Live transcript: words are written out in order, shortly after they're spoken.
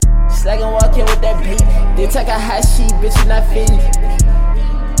Slaggin' walking with that beat. They take a hot sheet, bitch, and not fitting.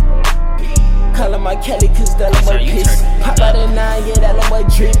 Call my Kelly, cause that little boy piss. Pop out a 9, yeah, that little boy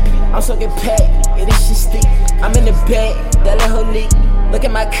drip. I'm so get packed, yeah, this shit stick. I'm in the bag, that little hoe leak. Look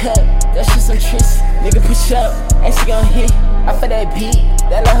at my cup, that shit some tricks. Nigga push up, and she gon' hit. I feel that beat,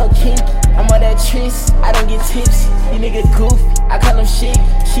 that little hoe kink. I'm on that tris, I don't get tips. You nigga goof, I call him shit.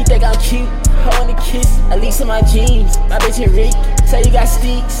 She think I'm cute, I wanna kiss. At least in my jeans, my bitch is Rick. Say you got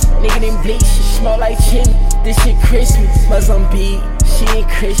sticks, nigga didn't bleach. Smell like chin, this shit Christmas. Muslim beat, she ain't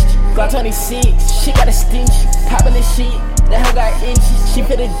Christian. Glock 26, she got a stench. Poppin' this shit, that hoe got inches. She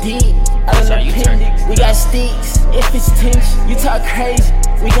fit a D, I don't know appendix. We got sticks, if it's tension. You talk crazy,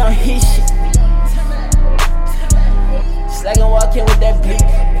 we gon' hit shit. Slaggin' walking with that bleak.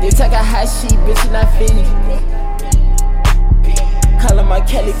 They take a hot sheet, bitch, and not fitting. Call my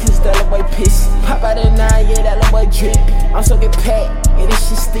Kelly, cause that little boy piss. Pop out a 9, yeah, that little boy drip. I'm so get packed, yeah, this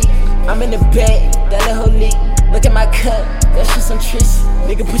shit stick. I'm in the bag, that little hoe leak. Look at my cup, that shit some tricks.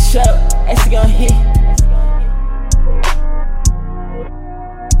 Nigga push up, and she gon' hit.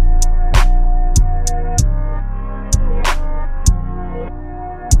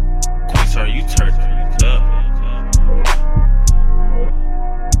 Quaxar, you turned.